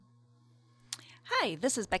Hi,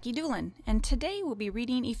 this is Becky Doolin, and today we'll be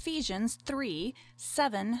reading Ephesians 3,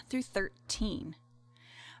 7 through 13.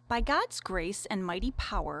 By God's grace and mighty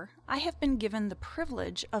power, I have been given the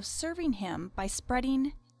privilege of serving Him by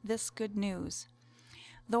spreading this good news.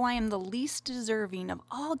 Though I am the least deserving of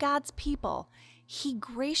all God's people, He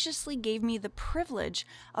graciously gave me the privilege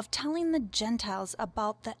of telling the Gentiles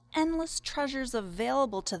about the endless treasures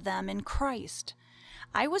available to them in Christ.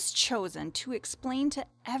 I was chosen to explain to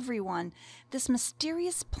everyone this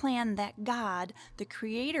mysterious plan that God, the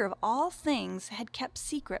creator of all things, had kept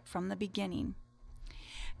secret from the beginning.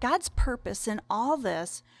 God's purpose in all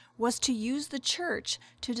this was to use the church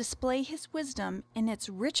to display His wisdom in its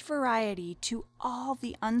rich variety to all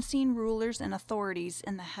the unseen rulers and authorities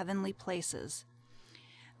in the heavenly places.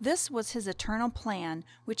 This was His eternal plan,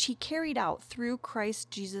 which He carried out through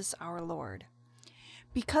Christ Jesus our Lord.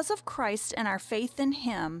 Because of Christ and our faith in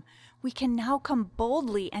Him, we can now come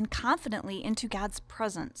boldly and confidently into God's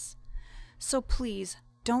presence. So please,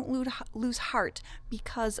 don't lose heart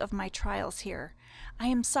because of my trials here. I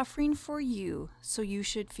am suffering for you, so you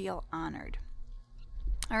should feel honored.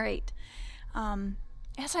 All right.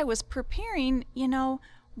 As I was preparing,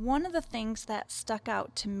 one of the things that stuck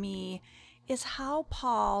out to me is how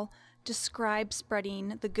Paul describes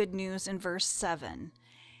spreading the good news in verse 7.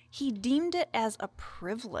 He deemed it as a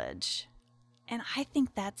privilege, and I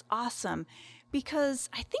think that's awesome because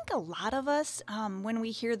I think a lot of us, when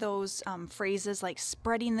we hear those phrases like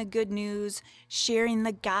spreading the good news, sharing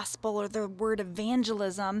the gospel, or the word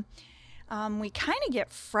evangelism, we kind of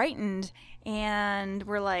get frightened and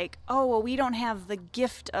we're like, oh, well, we don't have the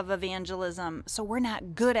gift of evangelism, so we're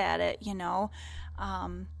not good at it,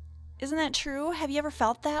 Isn't that true? Have you ever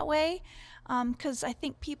felt that way? Because I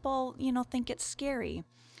think people, think it's scary.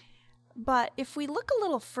 But if we look a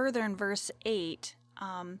little further in verse 8,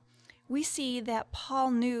 we see that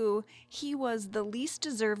Paul knew he was the least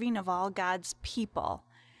deserving of all God's people.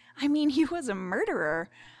 I mean, he was a murderer,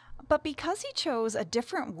 but because he chose a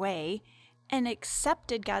different way and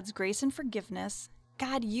accepted God's grace and forgiveness,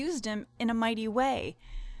 God used him in a mighty way.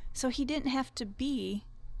 So he didn't have to be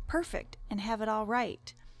perfect and have it all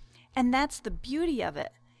right. And that's the beauty of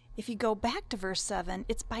it. If you go back to verse 7,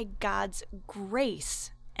 it's by God's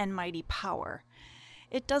grace and mighty power.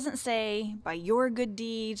 It doesn't say by your good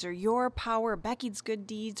deeds or your power, Becky's good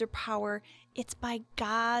deeds or power. It's by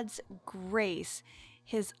God's grace,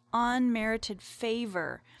 His unmerited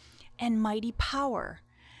favor and mighty power.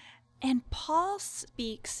 And Paul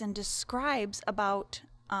speaks and describes about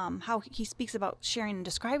how he speaks about sharing and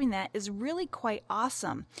describing that is really quite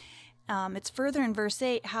awesome. It's further in verse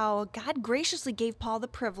 8 how God graciously gave Paul the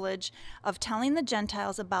privilege of telling the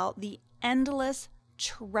Gentiles about the endless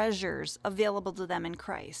treasures available to them in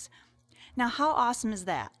Christ. Now, how awesome is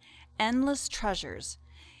that? Endless treasures.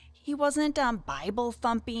 He wasn't Bible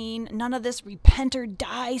thumping, none of this repent or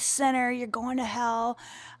die sinner, you're going to hell.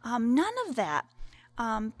 None of that.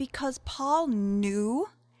 Because Paul knew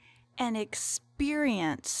and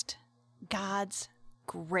experienced God's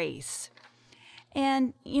grace.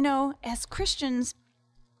 And, as Christians,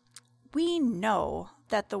 we know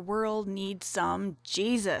that the world needs some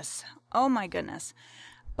Jesus. Oh my goodness.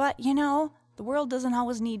 But, the world doesn't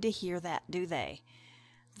always need to hear that, do they?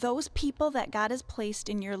 Those people that God has placed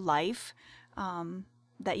in your life,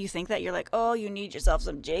 that you think that you're like, oh, you need yourself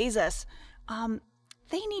some Jesus.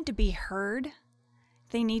 They need to be heard.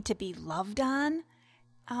 They need to be loved on.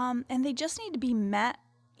 And they just need to be met,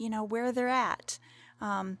 where they're at.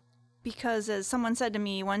 Because as someone said to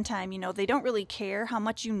me one time, they don't really care how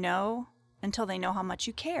much you know until they know how much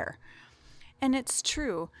you care. And it's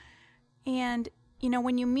true. And,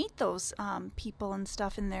 when you meet those people and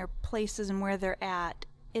stuff in their places and where they're at,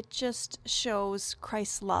 it just shows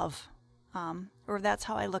Christ's love, or that's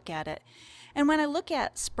how I look at it. And when I look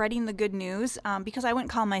at spreading the good news, because I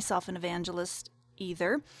wouldn't call myself an evangelist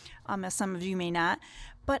either, as some of you may not,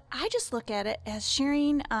 but I just look at it as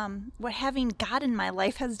sharing what having God in my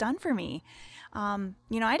life has done for me. I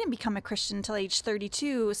didn't become a Christian until age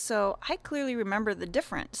 32, so I clearly remember the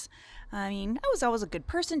difference. I mean, I was always a good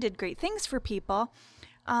person, did great things for people,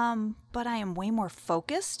 but I am way more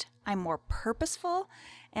focused, I'm more purposeful,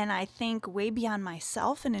 and I think way beyond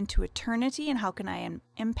myself and into eternity and how can I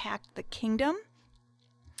impact the kingdom.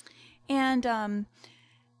 And,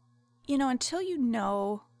 until you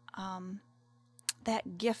know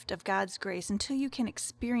that gift of God's grace, until you can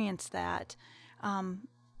experience that,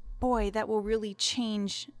 that will really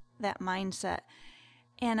change that mindset.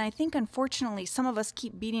 And I think, unfortunately, some of us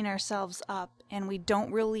keep beating ourselves up and we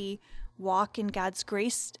don't really walk in God's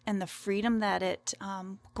grace and the freedom that it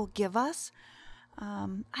will give us.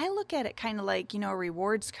 I look at it kind of like, a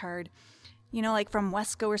rewards card. like from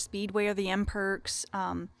Wesco or Speedway or the M-Perks.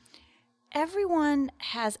 Everyone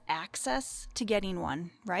has access to getting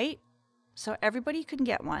one, right? So everybody can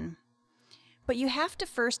get one. But you have to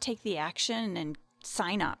first take the action and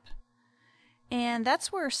sign up. And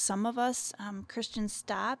that's where some of us Christians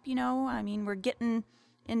stop, we're getting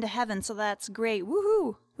into heaven, so that's great.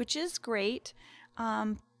 Woohoo! Which is great.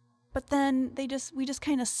 But then we just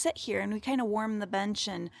kind of sit here and we kind of warm the bench.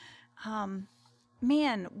 And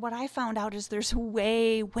man, what I found out is there's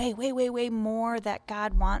way, way, way, way, way more that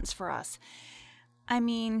God wants for us. I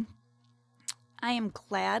am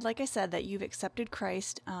glad, like I said, that you've accepted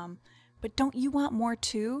Christ. But don't you want more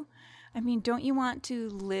too? Don't you want to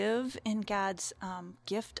live in God's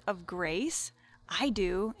gift of grace? I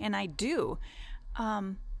do, and I do.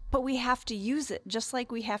 But we have to use it, just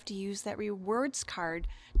like we have to use that rewards card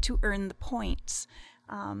to earn the points.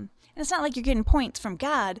 And it's not like you're getting points from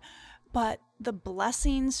God, but the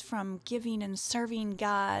blessings from giving and serving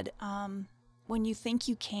God when you think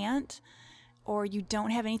you can't, or you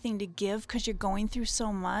don't have anything to give because you're going through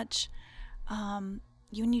so much,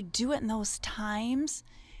 when you do it in those times,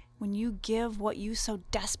 when you give what you so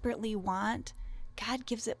desperately want, God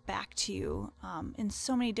gives it back to you in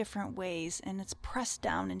so many different ways, and it's pressed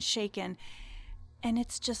down and shaken, and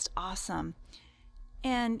it's just awesome.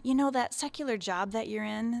 And that secular job that you're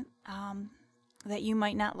in that you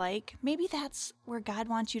might not like, maybe that's where God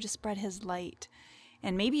wants you to spread his light.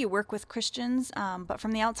 And maybe you work with Christians, but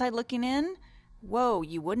from the outside looking in, whoa,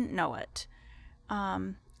 you wouldn't know it.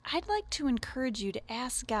 I'd like to encourage you to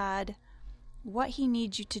ask God what he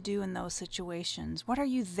needs you to do in those situations. What are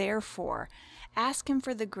you there for? Ask him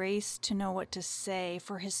for the grace to know what to say,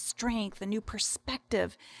 for his strength, a new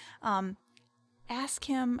perspective. Ask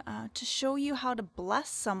him to show you how to bless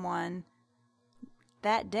someone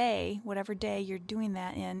that day, whatever day you're doing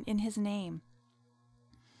that in his name.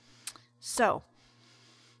 So,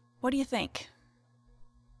 what do you think?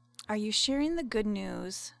 Are you sharing the good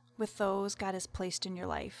news with those God has placed in your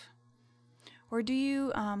life? Or do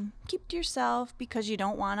you keep to yourself because you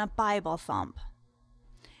don't want a Bible thump?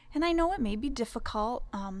 And I know it may be difficult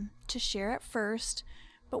to share at first,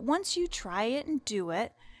 but once you try it and do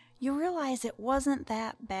it, you realize it wasn't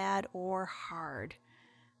that bad or hard.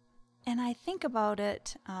 And I think about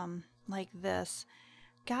it like this.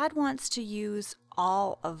 God wants to use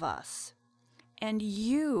all of us, and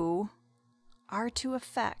you are to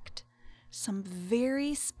affect some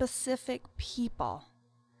very specific people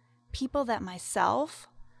that myself,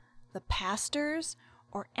 the pastors,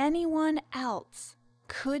 or anyone else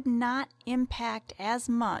could not impact as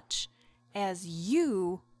much as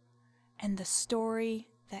you and the story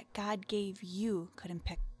that God gave you could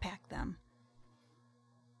impact them.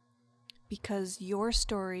 Because your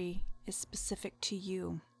story is specific to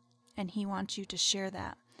you, and he wants you to share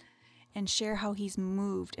that and share how he's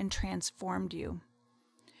moved and transformed you.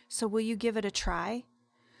 So will you give it a try?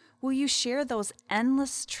 Will you share those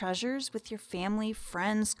endless treasures with your family,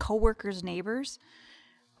 friends, coworkers, neighbors?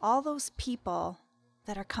 All those people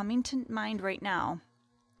that are coming to mind right now,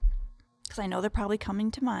 because I know they're probably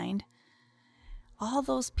coming to mind, all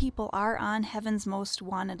those people are on heaven's most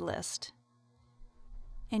wanted list.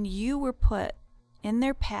 And you were put in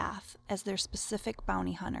their path as their specific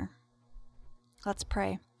bounty hunter. Let's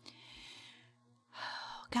pray.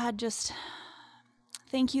 God, just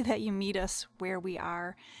thank you that you meet us where we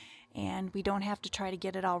are, and we don't have to try to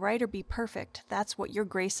get it all right or be perfect. That's what your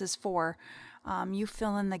grace is for. You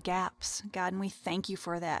fill in the gaps, God, and we thank you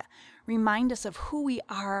for that. Remind us of who we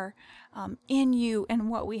are in you and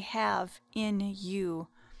what we have in you.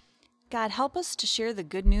 God, help us to share the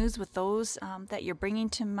good news with those that you're bringing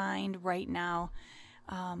to mind right now.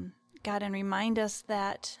 God, and remind us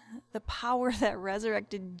that the power that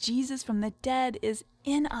resurrected Jesus from the dead is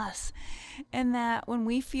in us, and that when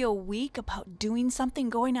we feel weak about doing something,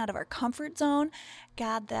 going out of our comfort zone,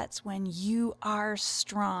 God, that's when you are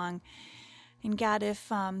strong. And God,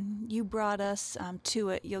 if you brought us to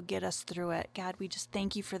it, you'll get us through it. God, we just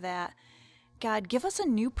thank you for that. God, give us a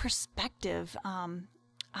new perspective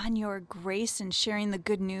on your grace and sharing the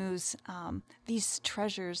good news, these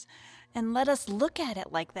treasures. And let us look at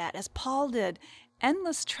it like that, as Paul did,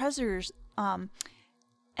 endless treasures. And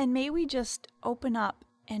may we just open up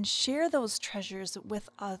and share those treasures with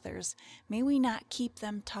others. May we not keep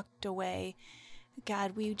them tucked away.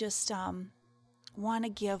 God, we just want to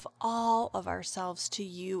give all of ourselves to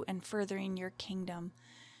you and furthering your kingdom.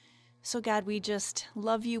 So God, we just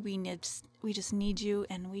love you. We just need you,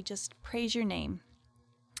 and we just praise your name.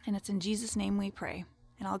 And it's in Jesus' name we pray.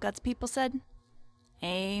 And all God's people said,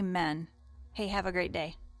 Amen. Hey, have a great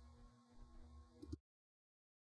day.